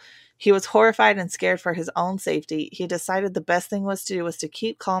real. He was horrified and scared for his own safety. He decided the best thing was to do was to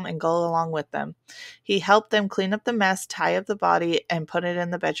keep calm and go along with them. He helped them clean up the mess, tie up the body, and put it in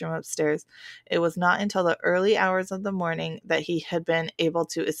the bedroom upstairs. It was not until the early hours of the morning that he had been able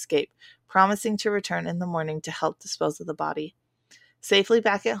to escape, promising to return in the morning to help dispose of the body. Safely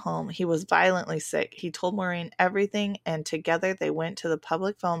back at home, he was violently sick. He told Maureen everything, and together they went to the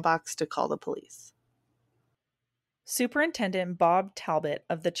public phone box to call the police. Superintendent Bob Talbot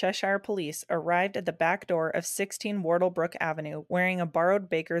of the Cheshire Police arrived at the back door of 16 Wardlebrook Avenue wearing a borrowed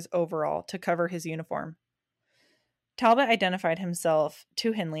baker's overall to cover his uniform. Talbot identified himself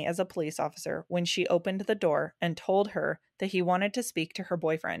to Hindley as a police officer when she opened the door and told her that he wanted to speak to her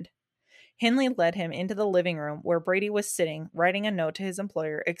boyfriend. Hindley led him into the living room where Brady was sitting, writing a note to his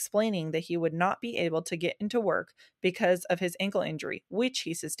employer explaining that he would not be able to get into work because of his ankle injury, which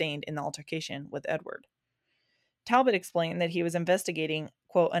he sustained in the altercation with Edward. Talbot explained that he was investigating,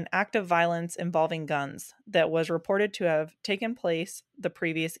 quote, an act of violence involving guns that was reported to have taken place the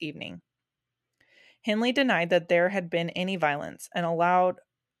previous evening. Hindley denied that there had been any violence and allowed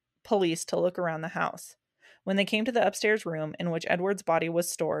police to look around the house. When they came to the upstairs room in which Edward's body was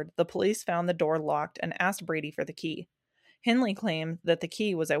stored, the police found the door locked and asked Brady for the key. Hindley claimed that the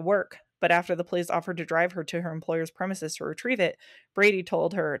key was at work, but after the police offered to drive her to her employer's premises to retrieve it, Brady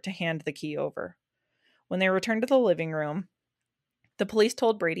told her to hand the key over. When they returned to the living room, the police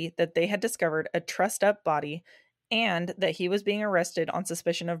told Brady that they had discovered a trussed-up body and that he was being arrested on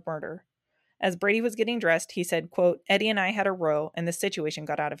suspicion of murder. As Brady was getting dressed, he said, quote, "Eddie and I had a row and the situation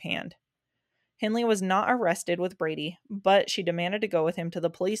got out of hand." Hindley was not arrested with Brady, but she demanded to go with him to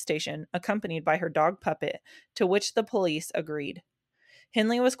the police station, accompanied by her dog Puppet, to which the police agreed.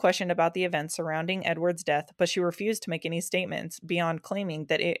 Hindley was questioned about the events surrounding Edward's death, but she refused to make any statements beyond claiming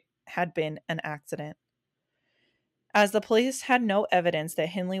that it had been an accident. As the police had no evidence that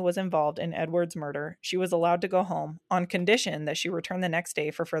Hindley was involved in Edward's murder, she was allowed to go home on condition that she return the next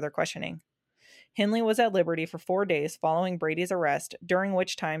day for further questioning. Hindley was at liberty for 4 days following Brady's arrest, during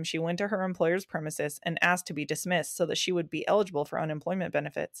which time she went to her employer's premises and asked to be dismissed so that she would be eligible for unemployment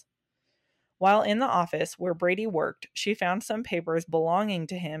benefits. While in the office where Brady worked, she found some papers belonging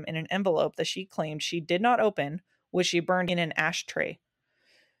to him in an envelope that she claimed she did not open, which she burned in an ashtray.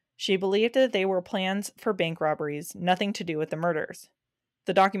 She believed that they were plans for bank robberies, nothing to do with the murders.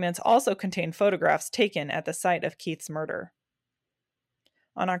 The documents also contained photographs taken at the site of Keith's murder.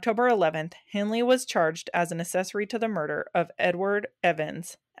 On October 11th, Hindley was charged as an accessory to the murder of Edward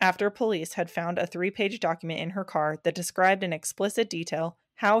Evans after police had found a 3-page document in her car that described in explicit detail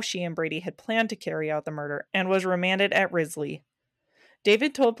how she and Brady had planned to carry out the murder and was remanded at Risley.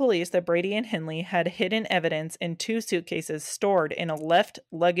 David told police that Brady and Hindley had hidden evidence in 2 suitcases stored in a left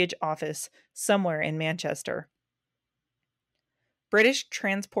luggage office somewhere in Manchester. British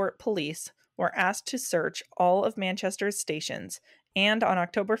Transport Police were asked to search all of Manchester's stations and on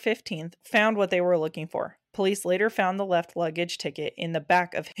October 15th found what they were looking for. Police later found the left luggage ticket in the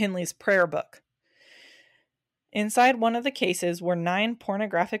back of Hindley's prayer book. Inside one of the cases were 9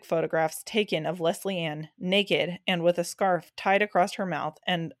 pornographic photographs taken of Leslie Ann naked and with a scarf tied across her mouth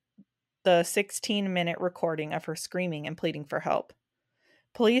and the 16-minute recording of her screaming and pleading for help.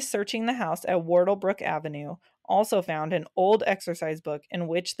 Police searching the house at Wardlebrook Avenue also found an old exercise book in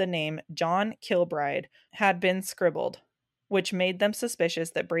which the name John Kilbride had been scribbled, which made them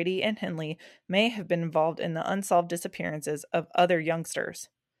suspicious that Brady and Hindley may have been involved in the unsolved disappearances of other youngsters.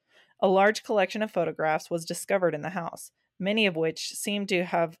 A large collection of photographs was discovered in the house, many of which seemed to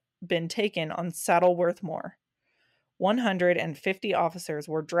have been taken on Saddleworth Moor. 150 officers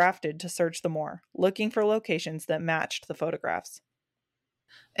were drafted to search the moor, looking for locations that matched the photographs.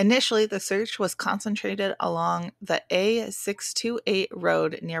 Initially, the search was concentrated along the A628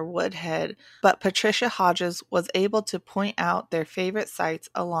 road near Woodhead, but Patricia Hodges was able to point out their favorite sites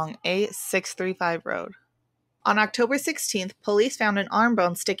along A635 road. On October 16th, police found an arm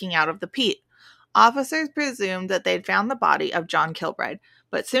bone sticking out of the peat. Officers presumed that they'd found the body of John Kilbride,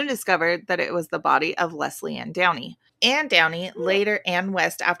 but soon discovered that it was the body of Leslie Ann Downey. Ann Downey, later Ann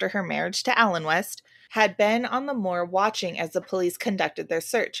West after her marriage to Alan West, had been on the moor watching as the police conducted their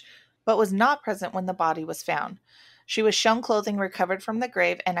search, but was not present when the body was found. She was shown clothing recovered from the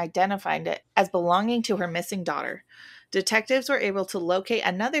grave and identified it as belonging to her missing daughter. Detectives were able to locate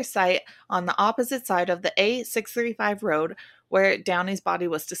another site on the opposite side of the A635 road where Downey's body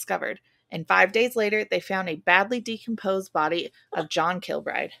was discovered, and 5 days later they found a badly decomposed body of John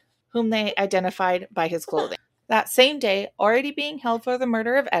Kilbride, whom they identified by his clothing. That same day, already being held for the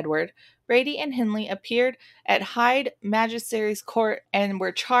murder of Edward, Brady and Hindley appeared at Hyde Magistrates Court and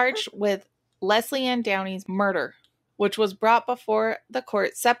were charged with Leslie Ann Downey's murder, which was brought before the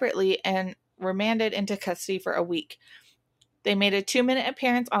court separately and remanded into custody for a week. They made a 2-minute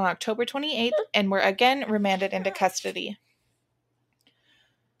appearance on October 28th and were again remanded into custody.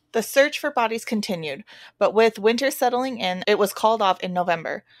 The search for bodies continued, but with winter settling in, it was called off in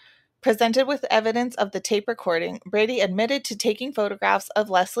November. Presented with evidence of the tape recording, Brady admitted to taking photographs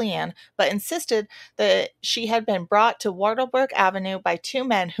of Leslie Ann, but insisted that she had been brought to Wardlebrook Avenue by 2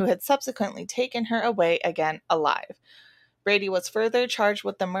 men who had subsequently taken her away again alive. Brady was further charged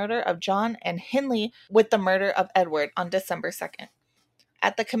with the murder of John and Hindley with the murder of Edward on December 2nd.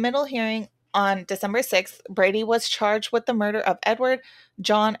 At the committal hearing on December 6th, Brady was charged with the murder of Edward,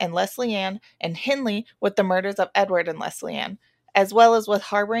 John, and Leslie Ann, and Hindley with the murders of Edward and Leslie Ann, as well as with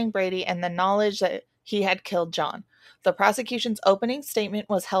harboring Brady and the knowledge that he had killed John. The prosecution's opening statement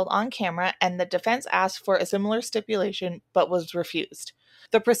was held on camera, and the defense asked for a similar stipulation, but was refused.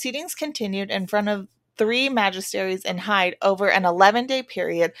 The proceedings continued in front of 3 magistrates in Hyde over an 11-day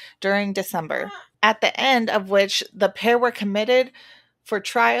period during December, at the end of which the pair were committed for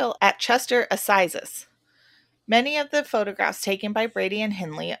trial at Chester Assizes. Many of the photographs taken by Brady and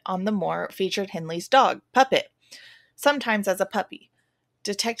Hindley on the moor featured Hindley's dog, Puppet, sometimes as a puppy.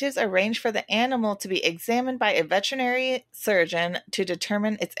 Detectives arranged for the animal to be examined by a veterinary surgeon to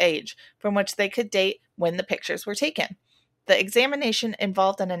determine its age, from which they could date when the pictures were taken. The examination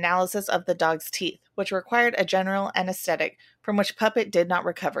involved an analysis of the dog's teeth, which required a general anesthetic, from which Puppet did not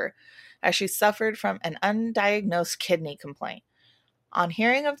recover, as she suffered from an undiagnosed kidney complaint. On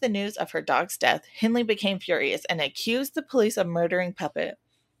hearing of the news of her dog's death, Hindley became furious and accused the police of murdering Puppet.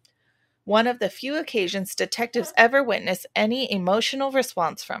 One of the few occasions detectives ever witnessed any emotional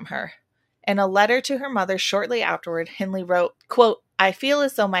response from her. In a letter to her mother shortly afterward, Hindley wrote, quote, "I feel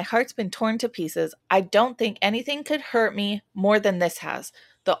as though my heart's been torn to pieces. I don't think anything could hurt me more than this has.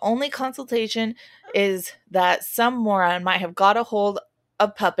 The only consolation is that some moron might have got a hold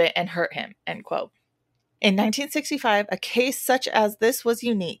of Puppet and hurt him," end quote. In 1965, a case such as this was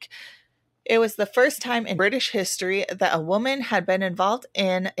unique. It was the first time in British history that a woman had been involved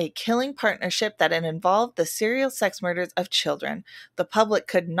in a killing partnership that had involved the serial sex murders of children. The public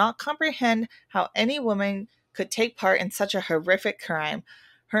could not comprehend how any woman could take part in such a horrific crime.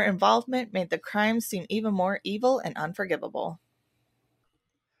 Her involvement made the crime seem even more evil and unforgivable.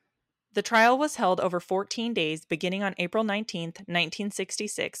 The trial was held over 14 days beginning on April 19,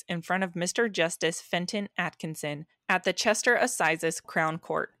 1966, in front of Mr. Justice Fenton Atkinson at the Chester Assizes Crown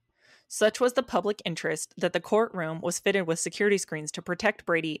Court. Such was the public interest that the courtroom was fitted with security screens to protect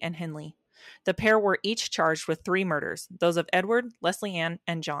Brady and Hindley. The pair were each charged with 3 murders, those of Edward, Leslie Ann,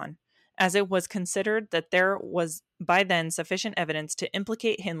 and John, as it was considered that there was by then sufficient evidence to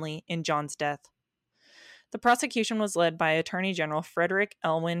implicate Hindley in John's death. The prosecution was led by Attorney General Frederick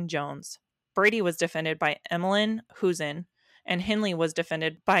Elwyn Jones. Brady was defended by Emmeline Housen, and Hindley was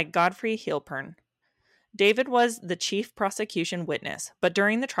defended by Godfrey Heilpern. David was the chief prosecution witness, but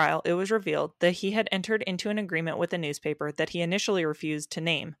during the trial it was revealed that he had entered into an agreement with the newspaper that he initially refused to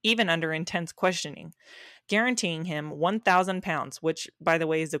name, even under intense questioning, guaranteeing him £1,000, which, by the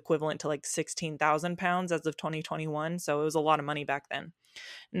way, is equivalent to like £16,000 as of 2021, so it was a lot of money back then.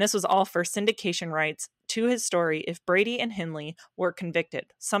 And this was all for syndication rights to his story if Brady and Hindley were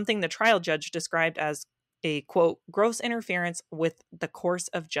convicted, something the trial judge described as a, quote, gross interference with the course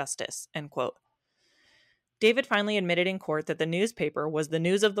of justice, end quote. David finally admitted in court that the newspaper was the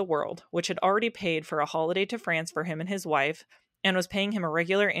news of the world, which had already paid for a holiday to France for him and his wife, and was paying him a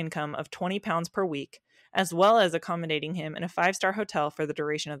regular income of £20 per week, as well as accommodating him in a 5-star hotel for the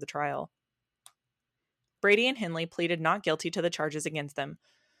duration of the trial. Brady and Hindley pleaded not guilty to the charges against them.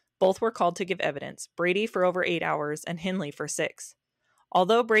 Both were called to give evidence, Brady for over 8 hours and Hindley for 6.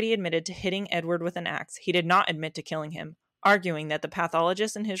 Although Brady admitted to hitting Edward with an axe, he did not admit to killing him, arguing that the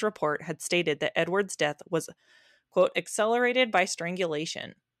pathologist in his report had stated that Edward's death was, quote, accelerated by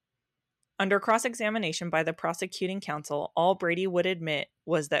strangulation. Under cross-examination by the prosecuting counsel, all Brady would admit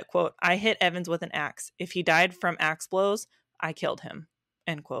was that, quote, I hit Evans with an axe. If he died from axe blows, I killed him,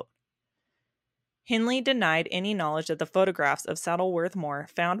 end quote. Hindley denied any knowledge that the photographs of Saddleworth Moor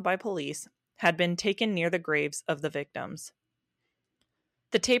found by police had been taken near the graves of the victims.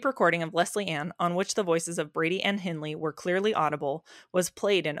 The tape recording of Leslie Ann, on which the voices of Brady and Hindley were clearly audible, was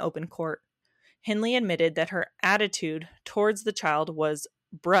played in open court. Hindley admitted that her attitude towards the child was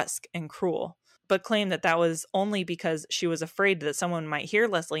brusque and cruel, but claimed that that was only because she was afraid that someone might hear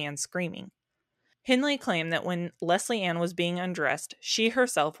Leslie Ann screaming. Hindley claimed that when Leslie Ann was being undressed, she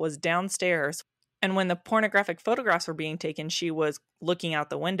herself was downstairs, and when the pornographic photographs were being taken, she was looking out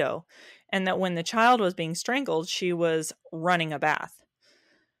the window, and that when the child was being strangled, she was running a bath.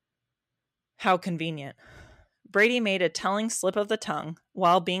 How convenient. Brady made a telling slip of the tongue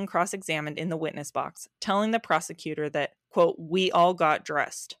while being cross-examined in the witness box, telling the prosecutor that, quote, we all got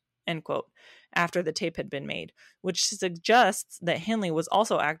dressed, end quote, after the tape had been made, which suggests that Hindley was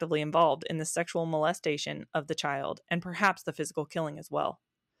also actively involved in the sexual molestation of the child and perhaps the physical killing as well.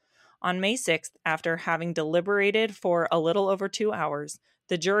 On May 6th, after having deliberated for a little over 2 hours,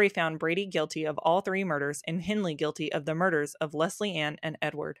 the jury found Brady guilty of all 3 murders and Hindley guilty of the murders of Leslie Ann and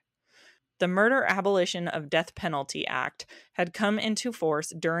Edward. The Murder Abolition of Death Penalty Act had come into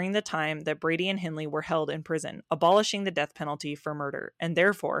force during the time that Brady and Hindley were held in prison, abolishing the death penalty for murder, and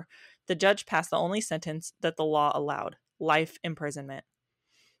therefore, the judge passed the only sentence that the law allowed, life imprisonment.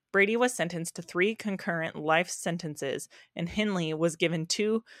 Brady was sentenced to 3 concurrent life sentences, and Hindley was given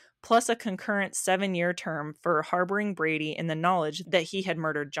 2 plus a concurrent 7-year term for harboring Brady in the knowledge that he had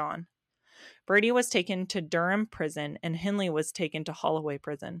murdered John. Brady was taken to Durham Prison, and Hindley was taken to Holloway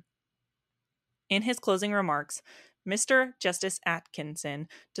Prison. In his closing remarks, Mr. Justice Atkinson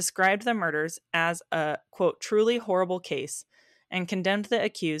described the murders as a, quote, truly horrible case, and condemned the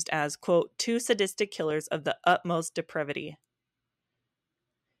accused as, quote, 2 sadistic killers of the utmost depravity.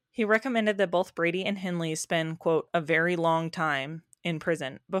 He recommended that both Brady and Hindley spend, quote, a very long time in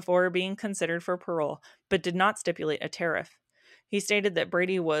prison before being considered for parole, but did not stipulate a tariff. He stated that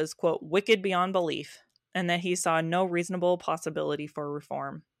Brady was, quote, wicked beyond belief, and that he saw no reasonable possibility for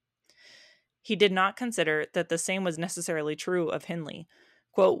reform. He did not consider that the same was necessarily true of Hindley.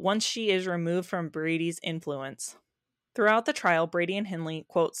 Quote, once she is removed from Brady's influence. Throughout the trial, Brady and Hindley,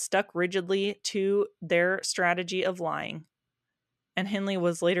 quote, stuck rigidly to their strategy of lying. And Hindley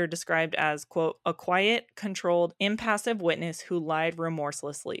was later described as, quote, a quiet, controlled, impassive witness who lied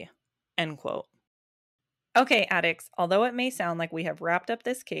remorselessly, end quote. Okay, addicts, although it may sound like we have wrapped up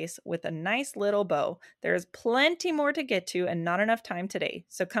this case with a nice little bow, there is plenty more to get to and not enough time today.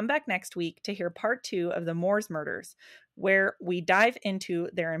 So come back next week to hear part 2 of the Moores murders, where we dive into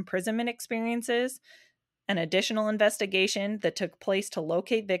their imprisonment experiences, an additional investigation that took place to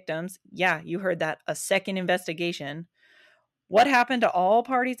locate victims. Yeah, you heard that, a second investigation. What happened to all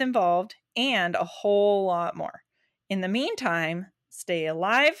parties involved, and a whole lot more. In the meantime, stay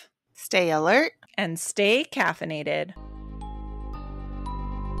alive, stay alert, and stay caffeinated.